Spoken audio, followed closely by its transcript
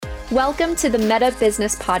Welcome to the Meta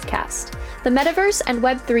Business Podcast. The metaverse and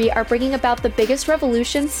Web3 are bringing about the biggest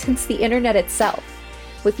revolution since the internet itself.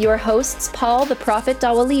 With your hosts, Paul the Prophet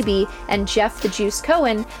Dawalibi and Jeff the Juice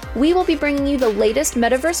Cohen, we will be bringing you the latest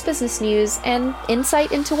metaverse business news and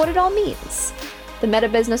insight into what it all means. The Meta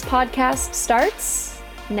Business Podcast starts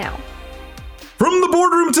now. From the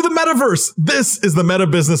boardroom to the metaverse, this is the Meta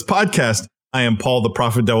Business Podcast. I am Paul the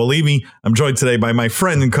Prophet Dawalibi. I'm joined today by my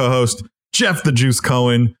friend and co-host, Jeff the Juice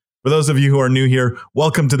Cohen. For those of you who are new here,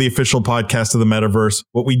 welcome to the official podcast of the metaverse.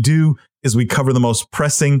 What we do is we cover the most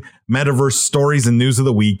pressing metaverse stories and news of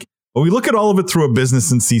the week, but we look at all of it through a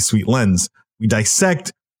business and C-suite lens. We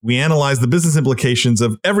dissect, we analyze the business implications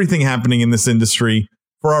of everything happening in this industry.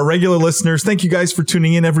 For our regular listeners, thank you guys for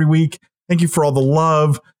tuning in every week. Thank you for all the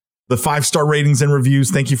love, the 5-star ratings and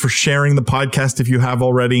reviews. Thank you for sharing the podcast if you have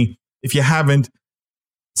already. If you haven't,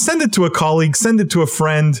 send it to a colleague, send it to a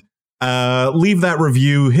friend. Leave that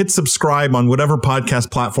review, hit subscribe on whatever podcast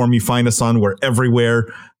platform you find us on. We're everywhere.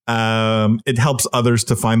 It helps others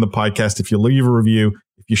to find the podcast. If you leave a review,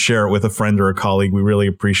 if you share it with a friend or a colleague, we really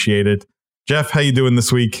appreciate it. Jeff, how you doing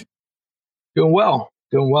this week? Doing well.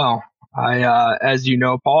 I, as you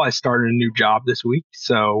know, Paul, I started a new job this week.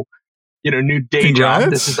 So, new day Congrats. job.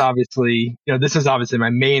 This is obviously my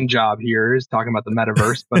main job here is talking about the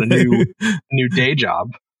metaverse, but a new day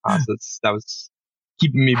job. So that was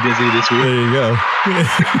keeping me busy this week. There you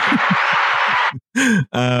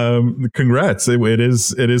go. Congrats. It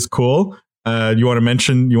is cool. You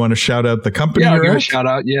want to shout out the company? Yeah, I'll give a shout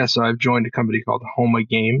out. Yeah. So I've joined a company called Homa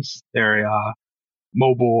Games. They're a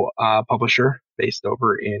mobile publisher based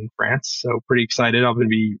over in France. So pretty excited. I'm going to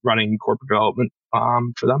be running corporate development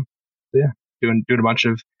for them. So yeah, doing a bunch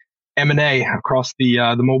of M&A across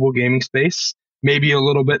the mobile gaming space. Maybe a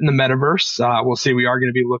little bit in the metaverse. We'll see. We are going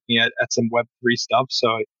to be looking at some Web3 stuff. So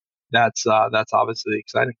that's obviously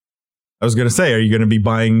exciting. I was going to say, are you going to be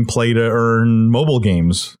buying play to earn mobile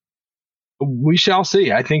games? We shall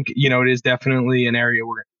see. I think, it is definitely an area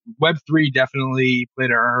where Web3 definitely play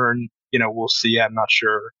to earn. We'll see. I'm not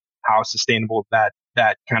sure how sustainable that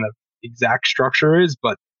kind of exact structure is,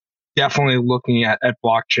 but definitely looking at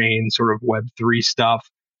blockchain sort of Web3 stuff.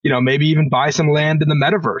 Maybe even buy some land in the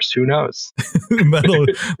metaverse. Who knows?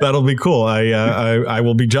 That'll be cool. I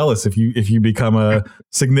will be jealous if you become a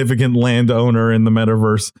significant landowner in the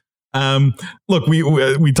metaverse. Look,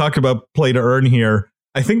 we talked about play to earn here.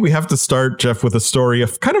 I think we have to start, Jeff, with a story,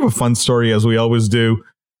 kind of a fun story, as we always do.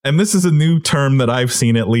 And this is a new term that I've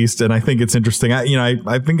seen, at least, and I think it's interesting.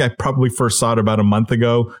 I think I probably first saw it about a month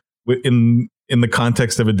ago in the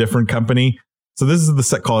context of a different company. So this is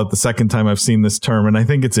the second time I've seen this term, and I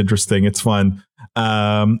think it's interesting. It's fun.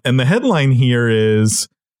 And the headline here is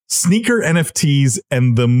sneaker NFTs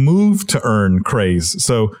and the move to earn craze.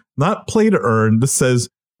 So not play to earn. This says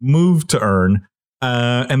move to earn.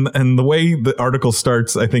 And the way the article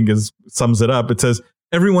starts, I think, sums it up. It says,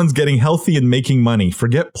 everyone's getting healthy and making money.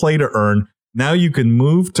 Forget play to earn. Now you can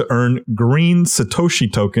move to earn green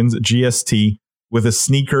Satoshi tokens, GST, with a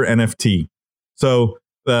sneaker NFT. So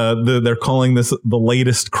they're calling this the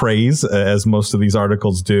latest craze, as most of these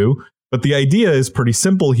articles do. But the idea is pretty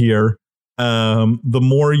simple here. The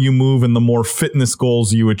more you move and the more fitness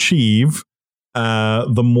goals you achieve,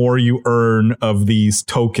 the more you earn of these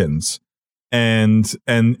tokens. And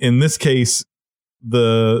in this case,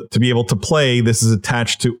 to be able to play, this is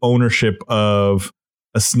attached to ownership of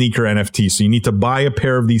a sneaker NFT. So you need to buy a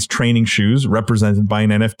pair of these training shoes represented by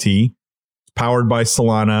an NFT, powered by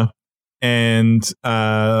Solana. And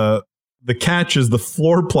the catch is the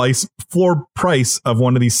floor price of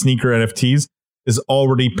one of these sneaker NFTs is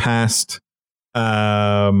already past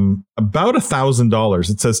about $1,000.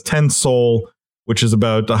 It says 10 Sol, which is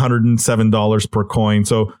about $107 per coin.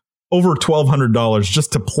 So over $1,200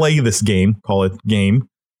 just to play this game. Call it game.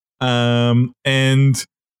 And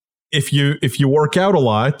if you work out a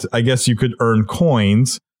lot, I guess you could earn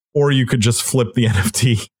coins, or you could just flip the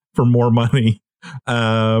NFT for more money.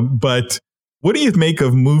 But what do you make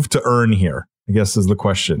of move to earn here, I guess, is the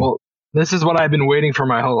question. Well, this is what I've been waiting for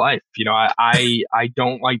my whole life. I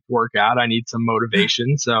don't like to work out. I need some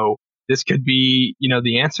motivation. So this could be,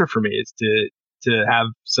 the answer for me is to have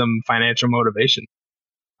some financial motivation.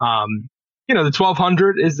 The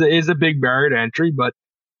 1,200 is a big barrier to entry, but,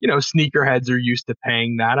 sneakerheads are used to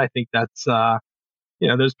paying that. I think that's,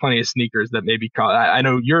 there's plenty of sneakers that maybe cost. I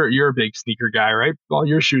know you're a big sneaker guy, right? Well,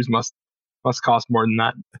 your shoes must cost more than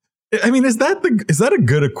that. I mean, is that a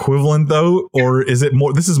good equivalent though? Or is it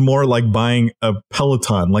more, this is more like buying a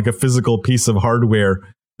Peloton, like a physical piece of hardware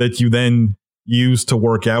that you then use to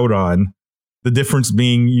work out on. The difference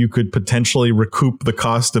being you could potentially recoup the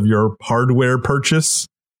cost of your hardware purchase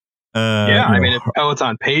I mean, if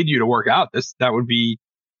Peloton paid you to work out, that would be,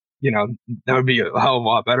 that would be a hell of a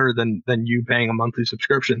lot better than you paying a monthly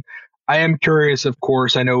subscription. I am curious, of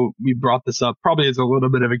course. I know we brought this up probably as a little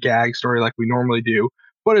bit of a gag story like we normally do,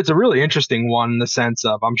 but it's a really interesting one in the sense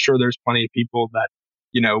of I'm sure there's plenty of people that,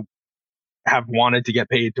 have wanted to get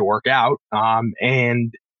paid to work out.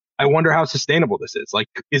 And I wonder how sustainable this is. Like,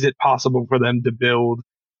 is it possible for them to build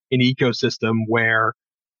an ecosystem where,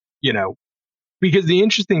 because the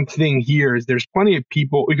interesting thing here is there's plenty of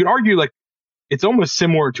people, we could argue like it's almost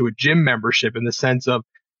similar to a gym membership in the sense of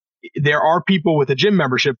there are people with a gym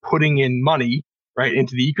membership putting in money right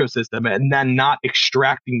into the ecosystem and then not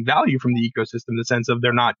extracting value from the ecosystem in the sense of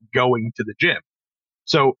they're not going to the gym.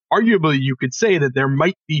 So arguably you could say that there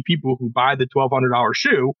might be people who buy the $1,200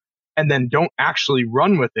 shoe and then don't actually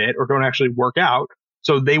run with it or don't actually work out.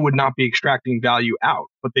 So they would not be extracting value out,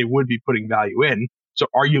 but they would be putting value in. So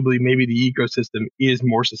arguably maybe the ecosystem is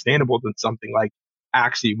more sustainable than something like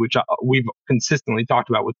Axie, which we've consistently talked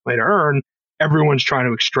about with play to earn. Everyone's trying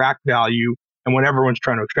to extract value. And when everyone's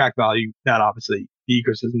trying to extract value, that obviously the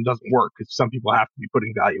ecosystem doesn't work because some people have to be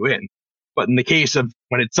putting value in. But in the case of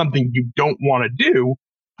when it's something you don't want to do,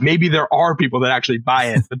 maybe there are people that actually buy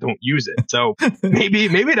it but don't use it. So maybe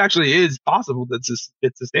it actually is possible that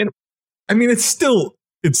it's sustainable. I mean, it's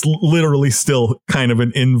literally still kind of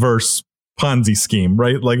an inverse Ponzi scheme,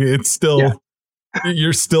 right? Like it's still,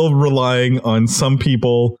 you're still relying on some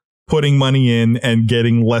people putting money in and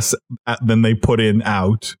getting less than they put in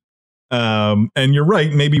out. And you're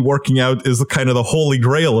right. Maybe working out is kind of the holy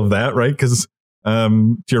grail of that, right? Because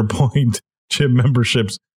to your point, gym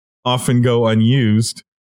memberships often go unused.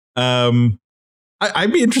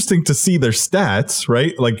 I'd be interesting to see their stats,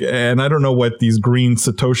 right? Like, and I don't know what these green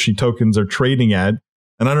Satoshi tokens are trading at.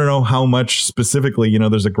 And I don't know how much specifically,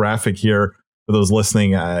 there's a graphic here for those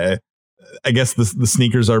listening. I guess the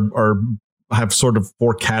sneakers have sort of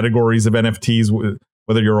 4 categories of NFTs,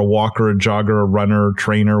 whether you're a walker, a jogger, a runner,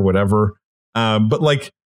 trainer, whatever. But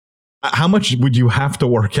like, how much would you have to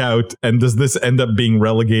work out? And does this end up being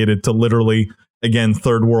relegated to literally, again,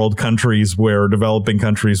 third world countries developing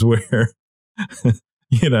countries where,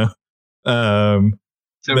 now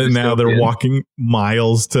they're walking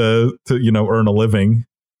miles to earn a living?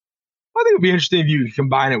 I think it'd be interesting if you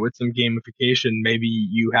combine it with some gamification. Maybe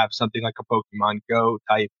you have something like a Pokemon Go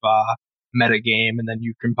type meta game, and then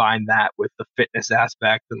you combine that with the fitness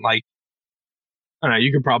aspect and like, I don't know,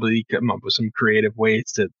 you could probably come up with some creative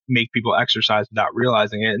ways to make people exercise without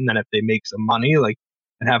realizing it. And then if they make some money, and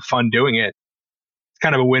have fun doing it, it's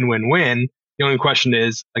kind of a win-win-win. The only question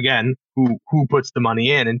is, again, who puts the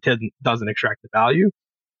money in and doesn't extract the value?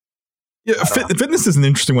 Yeah, fitness is an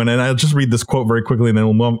interesting one. And I'll just read this quote very quickly and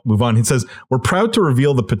then we'll move on. He says, "We're proud to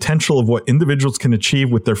reveal the potential of what individuals can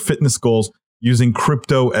achieve with their fitness goals using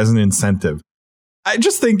crypto as an incentive." I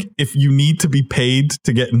just think if you need to be paid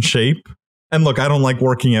to get in shape, and look, I don't like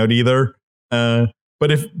working out either. But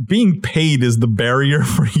if being paid is the barrier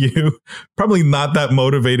for you, probably not that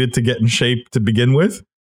motivated to get in shape to begin with.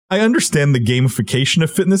 I understand the gamification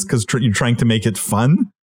of fitness because you're trying to make it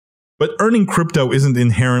fun, but earning crypto isn't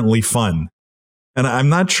inherently fun. And I'm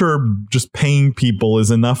not sure just paying people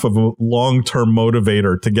is enough of a long-term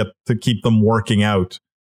motivator to keep them working out.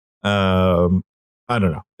 I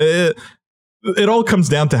don't know. It all comes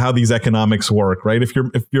down to how these economics work, right? If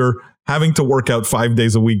you're having to work out 5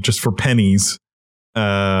 days a week just for pennies,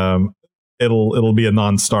 it'll be a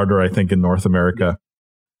non-starter, I think, in North America.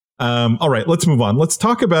 All right, let's move on. Let's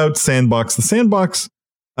talk about Sandbox. The Sandbox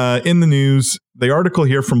in the news, the article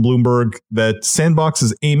here from Bloomberg that Sandbox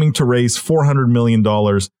is aiming to raise $400 million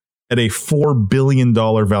at a $4 billion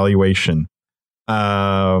valuation.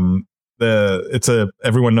 Everyone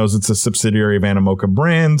knows it's a subsidiary of Animoca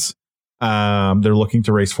Brands. They're looking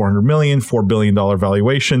to raise $400 million, $4 billion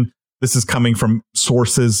valuation. This is coming from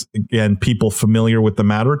sources, again, people familiar with the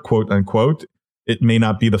matter, quote unquote. It may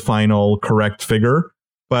not be the final correct figure,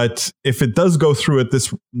 but if it does go through at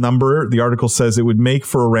this number, the article says it would make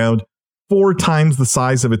for around 4 times the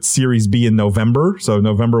size of its Series B in November. So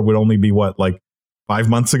November would only be 5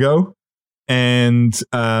 months ago. And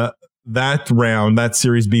that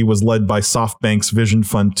Series B was led by SoftBank's Vision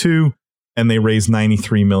Fund 2, and they raised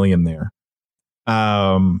 $93 million there.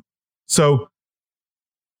 So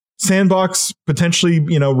Sandbox potentially,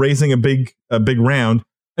 raising a big round.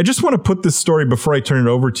 I just want to put this story before I turn it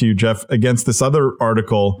over to you, Jeff, against this other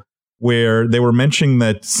article where they were mentioning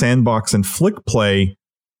that Sandbox and FlickPlay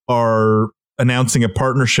are announcing a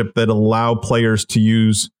partnership that allow players to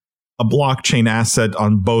use a blockchain asset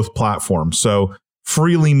on both platforms. So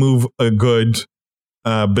freely move a good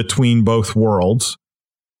between both worlds.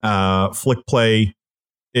 FlickPlay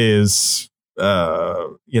is,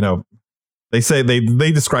 they say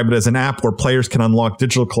they describe it as an app where players can unlock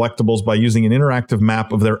digital collectibles by using an interactive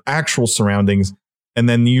map of their actual surroundings and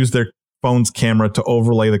then use their phone's camera to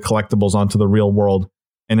overlay the collectibles onto the real world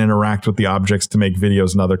and interact with the objects to make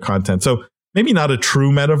videos and other content. So maybe not a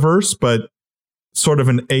true metaverse, but sort of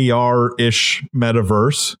an AR-ish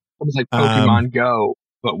metaverse. Almost like Pokemon Go,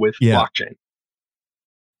 but with blockchain.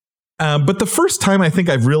 But the first time I think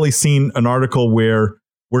I've really seen an article where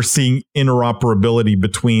we're seeing interoperability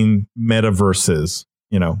between metaverses,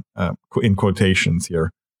 in quotations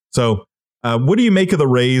here. So what do you make of the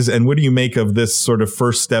raise, and what do you make of this sort of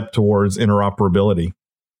first step towards interoperability?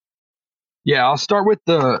 Yeah, I'll start with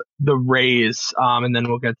the raise, and then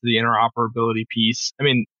we'll get to the interoperability piece. I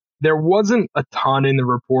mean, there wasn't a ton in the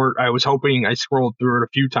report. I scrolled through it a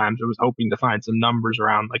few times. I was hoping to find some numbers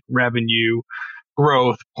around like revenue,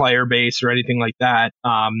 growth, player base, or anything like that.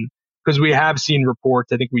 Because we have seen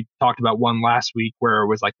reports. I think we talked about one last week where it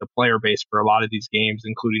was like the player base for a lot of these games,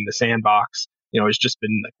 including the Sandbox, it's just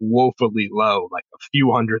been like woefully low, like a few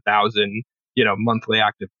 100,000, monthly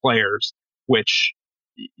active players, which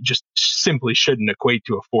just simply shouldn't equate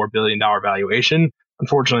to a $4 billion valuation.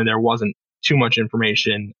 Unfortunately, there wasn't too much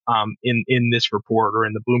information in this report or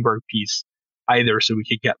in the Bloomberg piece either, so we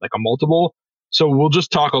could get like a multiple. So we'll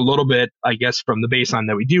just talk a little bit, I guess, from the baseline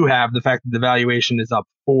that we do have, the fact that the valuation is up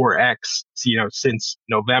 4x, since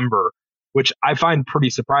November, which I find pretty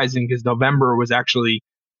surprising because November was actually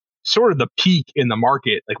sort of the peak in the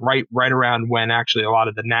market, like right around when actually a lot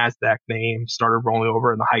of the NASDAQ names started rolling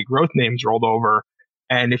over and the high growth names rolled over.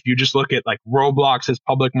 And if you just look at like Roblox's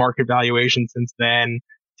public market valuation since then,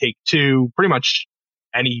 Take-Two, pretty much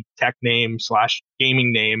any tech name /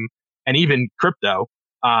 gaming name, and even crypto,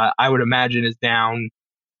 I would imagine is down,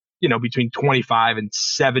 between 25 and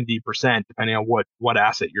 70%, depending on what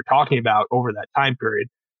asset you're talking about over that time period.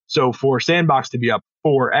 So for Sandbox to be up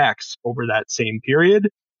 4x over that same period,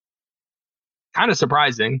 kind of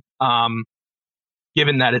surprising,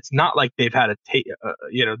 given that it's not like they've had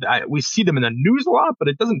we see them in the news a lot, but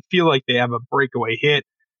it doesn't feel like they have a breakaway hit.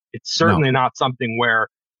 It's certainly not something where,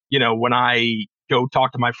 when I go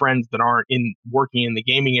talk to my friends that aren't working in the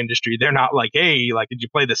gaming industry, they're not like, hey, like, did you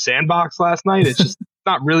play the Sandbox last night? It's just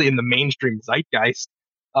not really in the mainstream zeitgeist.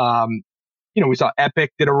 We saw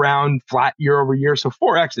Epic did around flat year over year. So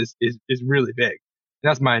 4x is really big.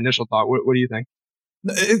 That's my initial thought. What do you think?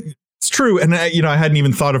 It's true. And I hadn't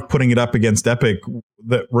even thought of putting it up against Epic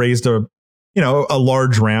that raised a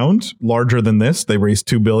large round, larger than this. They raised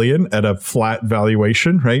 $2 billion at a flat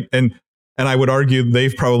valuation, right? And I would argue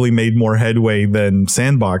they've probably made more headway than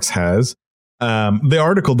Sandbox has. The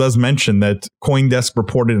article does mention that CoinDesk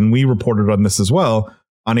reported, and we reported on this as well,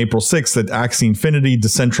 on April 6th, that Axie Infinity,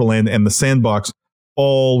 Decentraland, and the Sandbox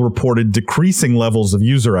all reported decreasing levels of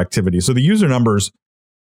user activity. So the user numbers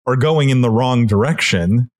are going in the wrong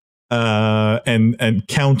direction, and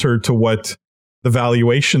counter to what the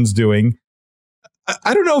valuation's doing.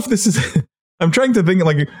 I don't know if this is... I'm trying to think,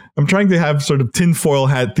 like, I'm trying to have sort of tinfoil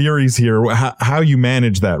hat theories here, how you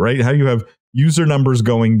manage that, right? How you have user numbers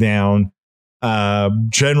going down,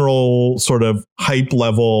 general sort of hype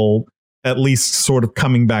level, at least sort of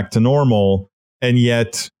coming back to normal, and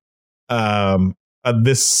yet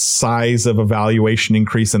this size of a valuation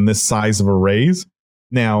increase and this size of a raise.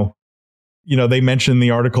 Now, they mentioned in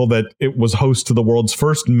the article that it was host to the world's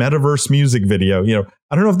first metaverse music video.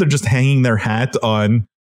 I don't know if they're just hanging their hat on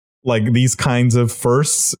like these kinds of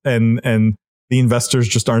firsts, and the investors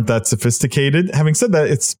just aren't that sophisticated. Having said that,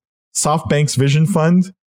 it's SoftBank's Vision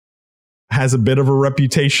Fund has a bit of a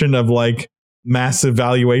reputation of like massive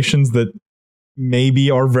valuations that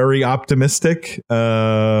maybe are very optimistic.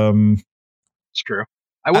 It's true.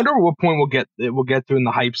 I wonder what point we'll get to in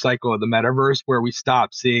the hype cycle of the metaverse where we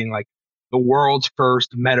stop seeing like the world's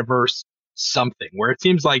first metaverse something, where it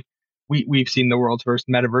seems like we've seen the world's first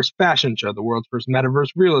metaverse fashion show, the world's first metaverse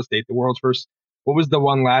real estate, the world's first, what was the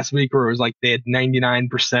one last week where it was like they had 99%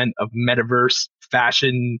 of metaverse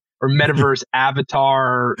fashion or metaverse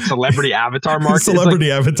avatar, celebrity avatar market.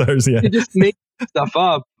 Celebrity avatars, yeah. They just make stuff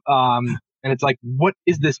up. And it's like, what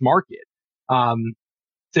is this market? So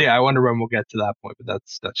yeah, I wonder when we'll get to that point, but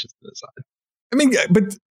that's just the side. I mean,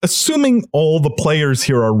 but assuming all the players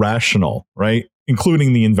here are rational, right?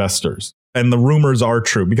 Including the investors, and the rumors are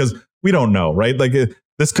true, because we don't know, right? Like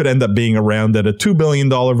this could end up being around at a $2 billion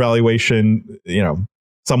valuation.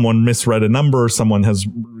 Someone misread a number, someone has,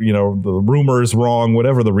 the rumor is wrong,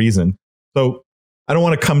 whatever the reason. So I don't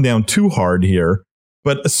want to come down too hard here,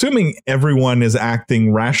 but assuming everyone is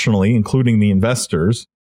acting rationally, including the investors,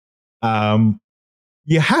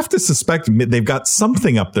 you have to suspect they've got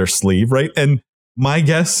something up their sleeve, right? And my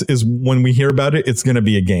guess is when we hear about it, it's going to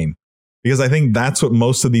be a game, because I think that's what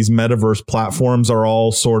most of these metaverse platforms are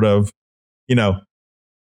all sort of,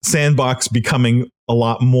 Sandbox becoming a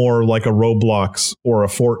lot more like a Roblox or a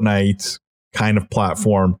Fortnite kind of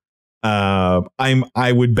platform.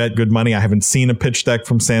 I would bet good money. I haven't seen a pitch deck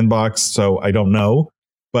from Sandbox, so I don't know.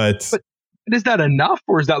 But is that enough,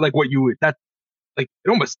 or is that like what you would, that like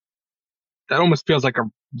that almost feels like a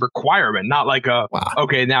requirement, not like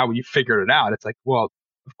okay, now you figured it out. It's like, well,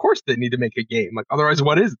 of course they need to make a game. Like, otherwise,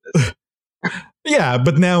 what is this? Yeah,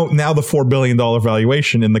 but now the $4 billion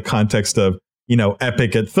valuation in the context of,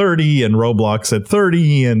 Epic at 30 and Roblox at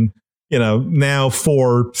 30, and now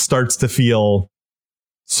 4 starts to feel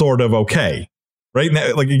sort of okay, right?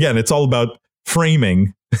 Now, like, again, it's all about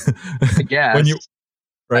framing. I guess. When you,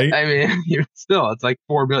 right? I mean, still, it's like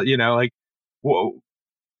 4 billion. Like, whoa,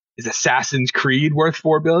 is Assassin's Creed worth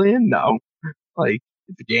 4 billion? No, like,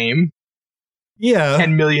 it's a game. Yeah,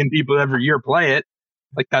 10 million people every year play it.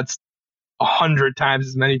 Like, that's 100 times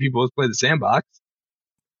as many people as play the Sandbox.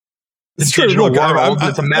 It's a digital world.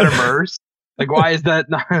 It's a metaverse. Like, why is that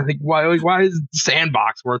not, like, why is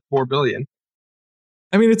Sandbox worth 4 billion?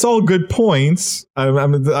 I mean, it's all good points.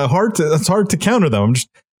 It's hard to counter them.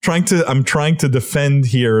 I'm trying to defend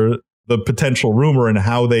here the potential rumor and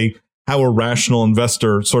how a rational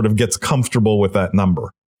investor sort of gets comfortable with that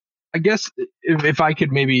number. I guess if I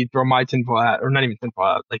could maybe throw my tinfoil hat, or not even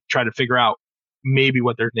tinfoil hat, like try to figure out maybe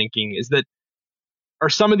what they're thinking is that, are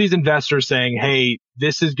some of these investors saying, hey,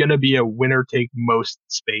 this is going to be a winner take most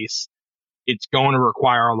space. It's going to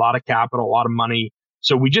require a lot of capital, a lot of money.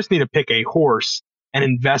 So we just need to pick a horse and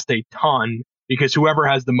invest a ton, because whoever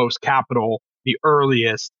has the most capital the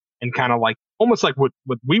earliest, and kind of like almost like what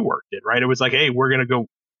WeWork did, right? It was like, hey, we're going to go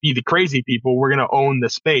be the crazy people. We're going to own the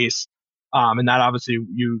space. And that obviously,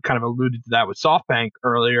 you kind of alluded to that with SoftBank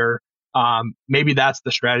earlier. Maybe that's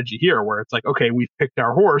the strategy here, where it's like, okay, we've picked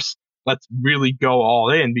our horse. Let's really go all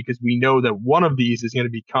in, because we know that one of these is going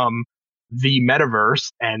to become the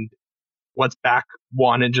metaverse, and let's back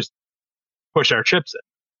one and just push our chips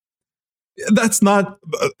in. That's not,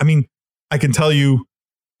 I mean, I can tell you,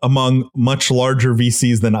 among much larger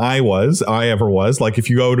VCs than I ever was, like if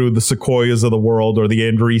you go to the Sequoias of the world or the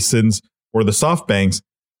Andreessens or the SoftBanks,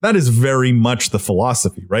 that is very much the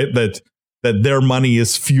philosophy, right? That their money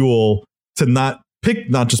is fuel to not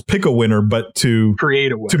just pick a winner, but to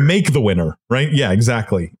create a winner, to make the winner, right? Yeah,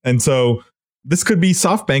 exactly. And so this could be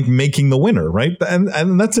SoftBank making the winner, right?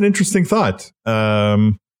 And that's an interesting thought,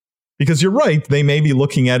 because you're right. They may be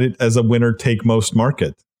looking at it as a winner take most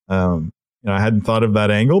market. I hadn't thought of that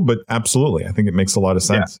angle, but absolutely, I think it makes a lot of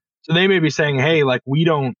sense. Yeah. So they may be saying, hey, like we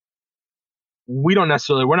don't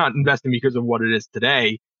necessarily, we're not investing because of what it is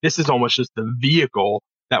today. This is almost just the vehicle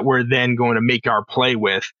that we're then going to make our play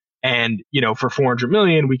with. And, for 400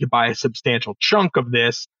 million, we could buy a substantial chunk of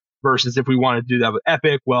this, versus if we want to do that with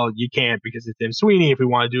Epic, well, you can't, because it's Tim Sweeney. If we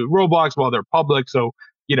want to do it with Roblox, well, they're public. So,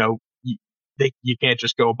 you can't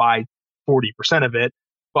just go buy 40% of it.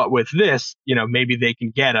 But with this, maybe they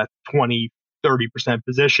can get a 20, 30%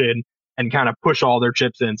 position and kind of push all their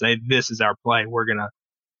chips in and say, this is our play. We're going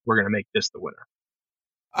to make this the winner.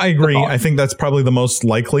 I agree. I think that's probably the most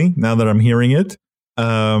likely now that I'm hearing it.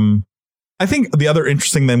 I think the other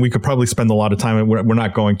interesting, then we could probably spend a lot of time, and we're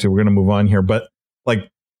not going to, we're going to move on here. But like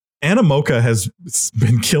Animoca has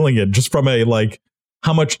been killing it just from a, like,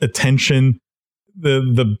 how much attention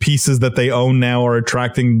the pieces that they own now are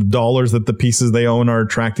attracting, the dollars that the pieces they own are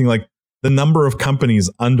attracting, like the number of companies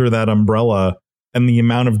under that umbrella and the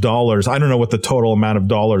amount of dollars. I don't know what the total amount of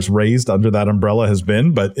dollars raised under that umbrella has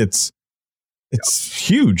been, but it's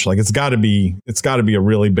huge. Like it's got to be a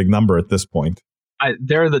really big number at this point.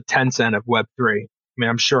 They're the Tencent of Web3. I mean,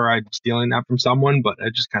 I'm sure I'm stealing that from someone, but I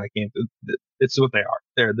just kind of can't. It's what they are.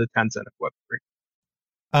 They're the Tencent of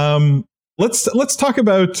Web3. Let's talk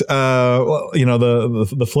about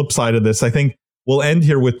the flip side of this. I think we'll end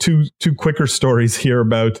here with two quicker stories here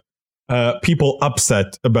about people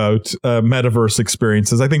upset about metaverse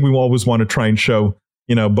experiences. I think we always want to try and show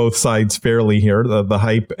both sides fairly here, the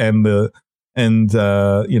hype and the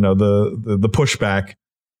pushback.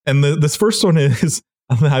 And this first one is,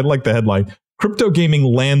 I like the headline: crypto gaming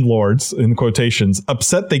landlords, in quotations,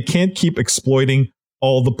 upset they can't keep exploiting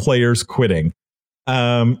all the players quitting.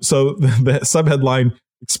 So the subheadline: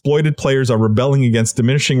 exploited players are rebelling against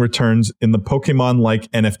diminishing returns in the Pokemon-like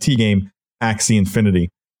NFT game Axie Infinity.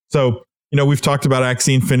 So, we've talked about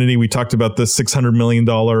Axie Infinity. We talked about the $600 million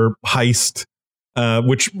heist,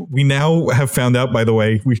 which we now have found out, by the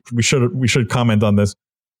way, we should comment on this.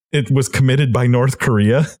 It was committed by North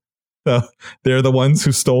Korea. So they're the ones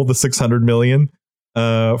who stole the $600 million.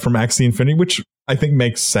 from Axie Infinity, which I think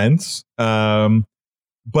makes sense.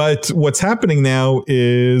 But what's happening now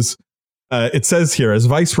is, it says here, as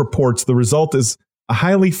Vice reports, the result is a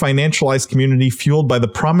highly financialized community fueled by the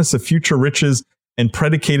promise of future riches and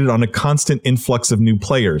predicated on a constant influx of new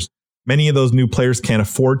players. Many of those new players can't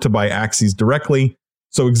afford to buy Axies directly,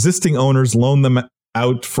 so existing owners loan them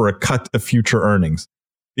out for a cut of future earnings.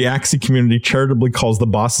 The Axie community charitably calls the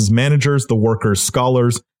bosses managers, the workers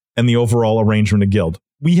scholars, and the overall arrangement a guild.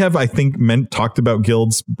 We have, I think, talked about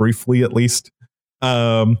guilds briefly, at least.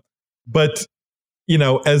 But, you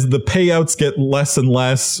know, as the payouts get less and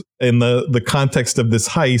less in the context of this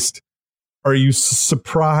heist, are you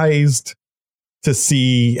surprised to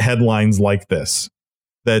see headlines like this?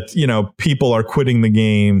 That, you know, people are quitting the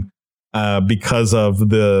game because of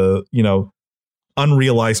the, you know,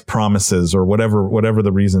 unrealized promises or whatever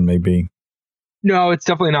the reason may be. No, it's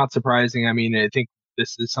definitely not surprising. I mean, I think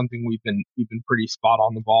this is something we've been pretty spot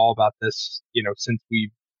on the ball about this, you know, since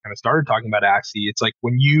we kind of started talking about Axie. It's like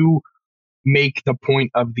when you make the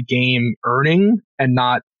point of the game earning and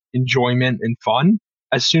not enjoyment and fun,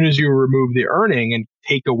 as soon as you remove the earning and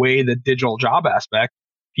take away the digital job aspect,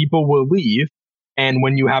 people will leave. And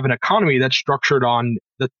when you have an economy that's structured on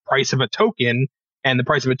the price of a token, and the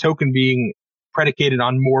price of a token being predicated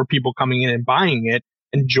on more people coming in and buying it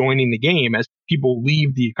and joining the game, as people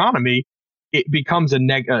leave the economy, it becomes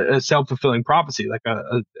a self-fulfilling prophecy, like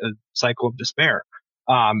a cycle of despair.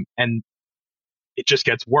 And it just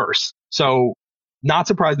gets worse. So not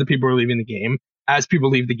surprised that people are leaving the game. As people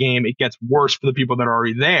leave the game, it gets worse for the people that are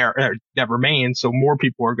already there, that remain. So more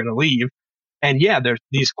people are going to leave. And yeah, there's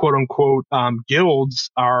these quote unquote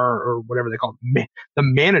guilds or whatever they call it, the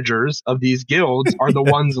managers of these guilds are the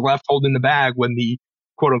ones left holding the bag when the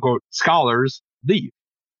quote unquote scholars leave.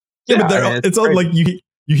 Yeah, but it's all like you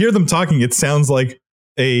hear them talking. It sounds like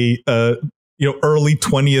a early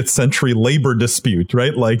 20th century labor dispute,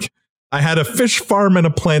 right? Like, I had a fish farm and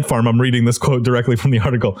a plant farm. I'm reading this quote directly from the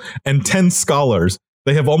article, and 10 scholars.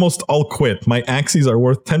 They have almost all quit. My Axies are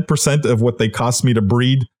worth 10% of what they cost me to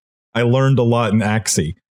breed. I learned a lot in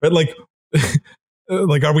Axie. But like,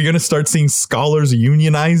 are we going to start seeing scholars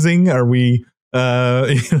unionizing? Are we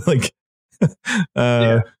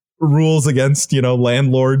rules against,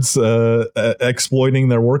 landlords exploiting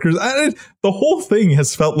their workers? The whole thing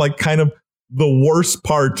has felt like kind of the worst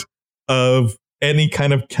part of any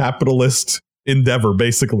kind of capitalist endeavor,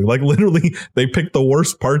 basically. Like, literally, they picked the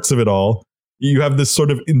worst parts of it all. You have this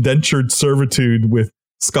sort of indentured servitude with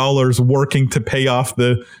scholars working to pay off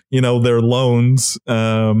their loans.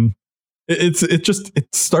 It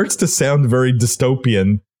starts to sound very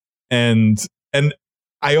dystopian. And I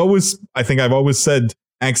think I've always said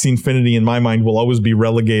Axie Infinity in my mind will always be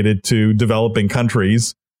relegated to developing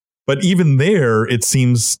countries. But even there, it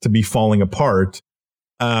seems to be falling apart.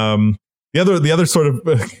 The other sort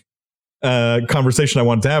of conversation I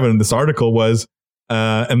wanted to have in this article was,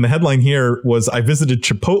 and the headline here was, I visited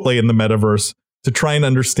Chipotle in the metaverse to try and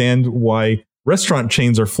understand why restaurant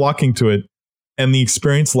chains are flocking to it, and the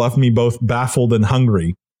experience left me both baffled and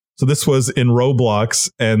hungry. So this was in Roblox,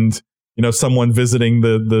 and someone visiting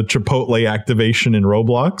the Chipotle activation in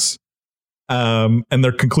Roblox. And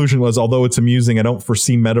their conclusion was, although it's amusing, I don't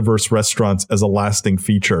foresee metaverse restaurants as a lasting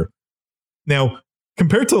feature. Now,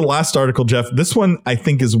 compared to the last article, Jeff, this one I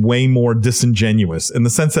think is way more disingenuous in the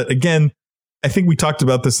sense that, again, I think we talked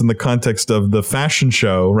about this in the context of the fashion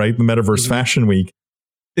show, right? The Metaverse Fashion Week.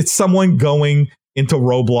 It's someone going into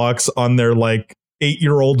Roblox on their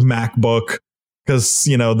 8-year-old MacBook because,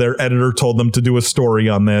 their editor told them to do a story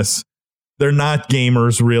on this. They're not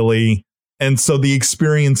gamers really. And so the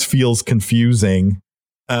experience feels confusing.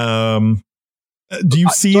 Do you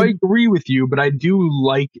see? So I agree with you, but I do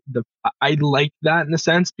like that in a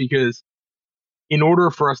sense, because in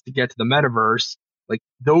order for us to get to the metaverse,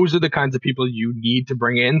 those are the kinds of people you need to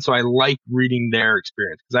bring in. So I like reading their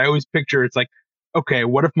experience, because I always picture it's like, okay,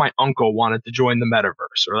 what if my uncle wanted to join the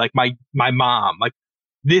metaverse, or my mom,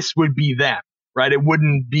 this would be them, right? It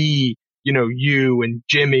wouldn't be, you and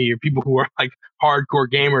Jimmy, or people who are hardcore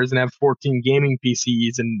gamers and have 14 gaming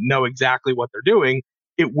PCs and know exactly what they're doing.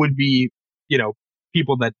 It would be,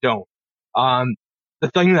 people that don't. The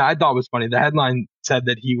thing that I thought was funny, the headline said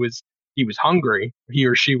that he was hungry, he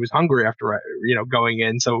or she was hungry after, going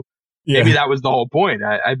in. So maybe that was the whole point.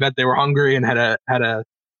 I bet they were hungry and had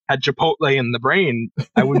Chipotle in the brain.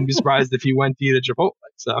 I wouldn't be surprised if he went to eat a Chipotle.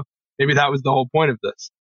 So maybe that was the whole point of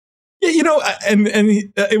this. Yeah, and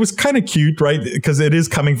it was kind of cute, right? Because it is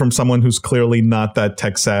coming from someone who's clearly not that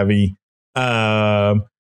tech savvy. But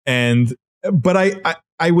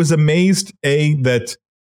I was amazed, that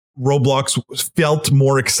Roblox felt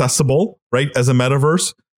more accessible, right? As a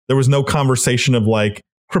metaverse, there was no conversation of like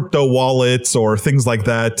crypto wallets or things like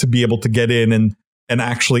that to be able to get in and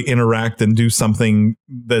actually interact and do something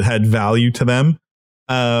that had value to them.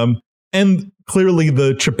 And clearly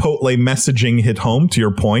the Chipotle messaging hit home, to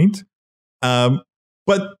your point.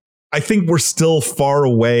 But I think we're still far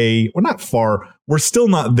away. We're not far. We're still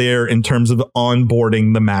not there in terms of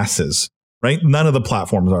onboarding the masses, right? None of the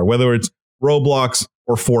platforms are, whether it's Roblox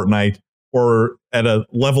or Fortnite or at a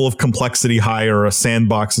level of complexity higher, a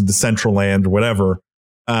Sandbox, a Decentraland, or whatever.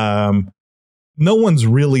 No one's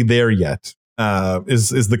really there yet,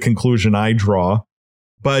 is the conclusion I draw.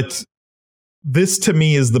 But this to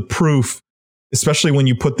me is the proof, especially when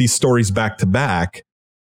you put these stories back to back,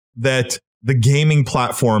 that the gaming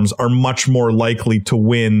platforms are much more likely to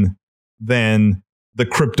win than the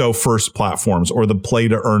crypto first platforms or the play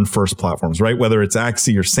to earn first platforms, right? Whether it's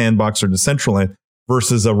Axie or Sandbox or Decentraland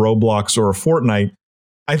versus a Roblox or a Fortnite.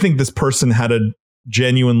 I think this person had a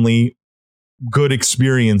genuinely good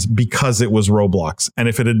experience because it was Roblox. And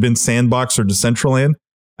if it had been Sandbox or Decentraland,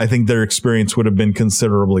 I think their experience would have been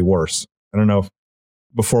considerably worse. I don't know if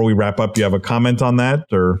before we wrap up, you have a comment on that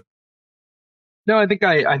or? No, I think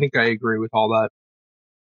I agree with all that.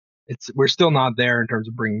 We're still not there in terms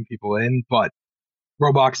of bringing people in, but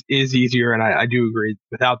Roblox is easier, and I do agree.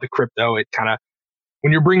 Without the crypto, it kind of,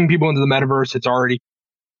 when you're bringing people into the metaverse, it's already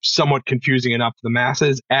somewhat confusing enough to the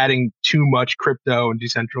masses. Adding too much crypto and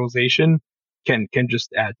decentralization can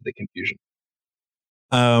just add to the confusion.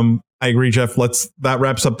 I agree, Jeff. That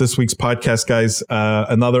wraps up this week's podcast, guys.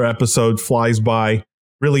 Another episode flies by.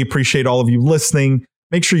 Really appreciate all of you listening.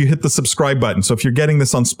 Make sure you hit the subscribe button. So if you're getting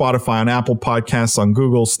this on Spotify, on Apple Podcasts, on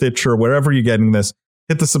Google, Stitcher, wherever you're getting this,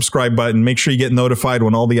 hit the subscribe button. Make sure you get notified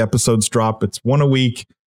when all the episodes drop. It's one a week.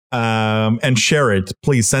 And share it.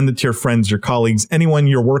 Please send it to your friends, your colleagues, anyone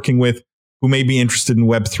you're working with who may be interested in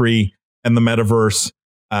Web3 and the metaverse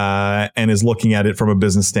and is looking at it from a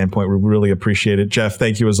business standpoint. We really appreciate it. Jeff,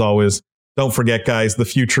 thank you as always. Don't forget, guys, the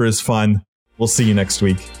future is fun. We'll see you next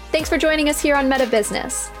week. Thanks for joining us here on Meta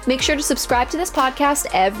Business. Make sure to subscribe to this podcast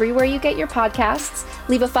everywhere you get your podcasts,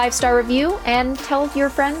 leave a 5-star review, and tell your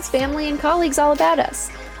friends, family, and colleagues all about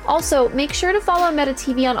us. Also, make sure to follow Meta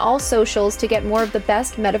TV on all socials to get more of the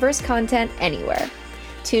best metaverse content anywhere.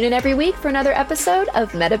 Tune in every week for another episode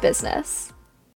of Meta Business.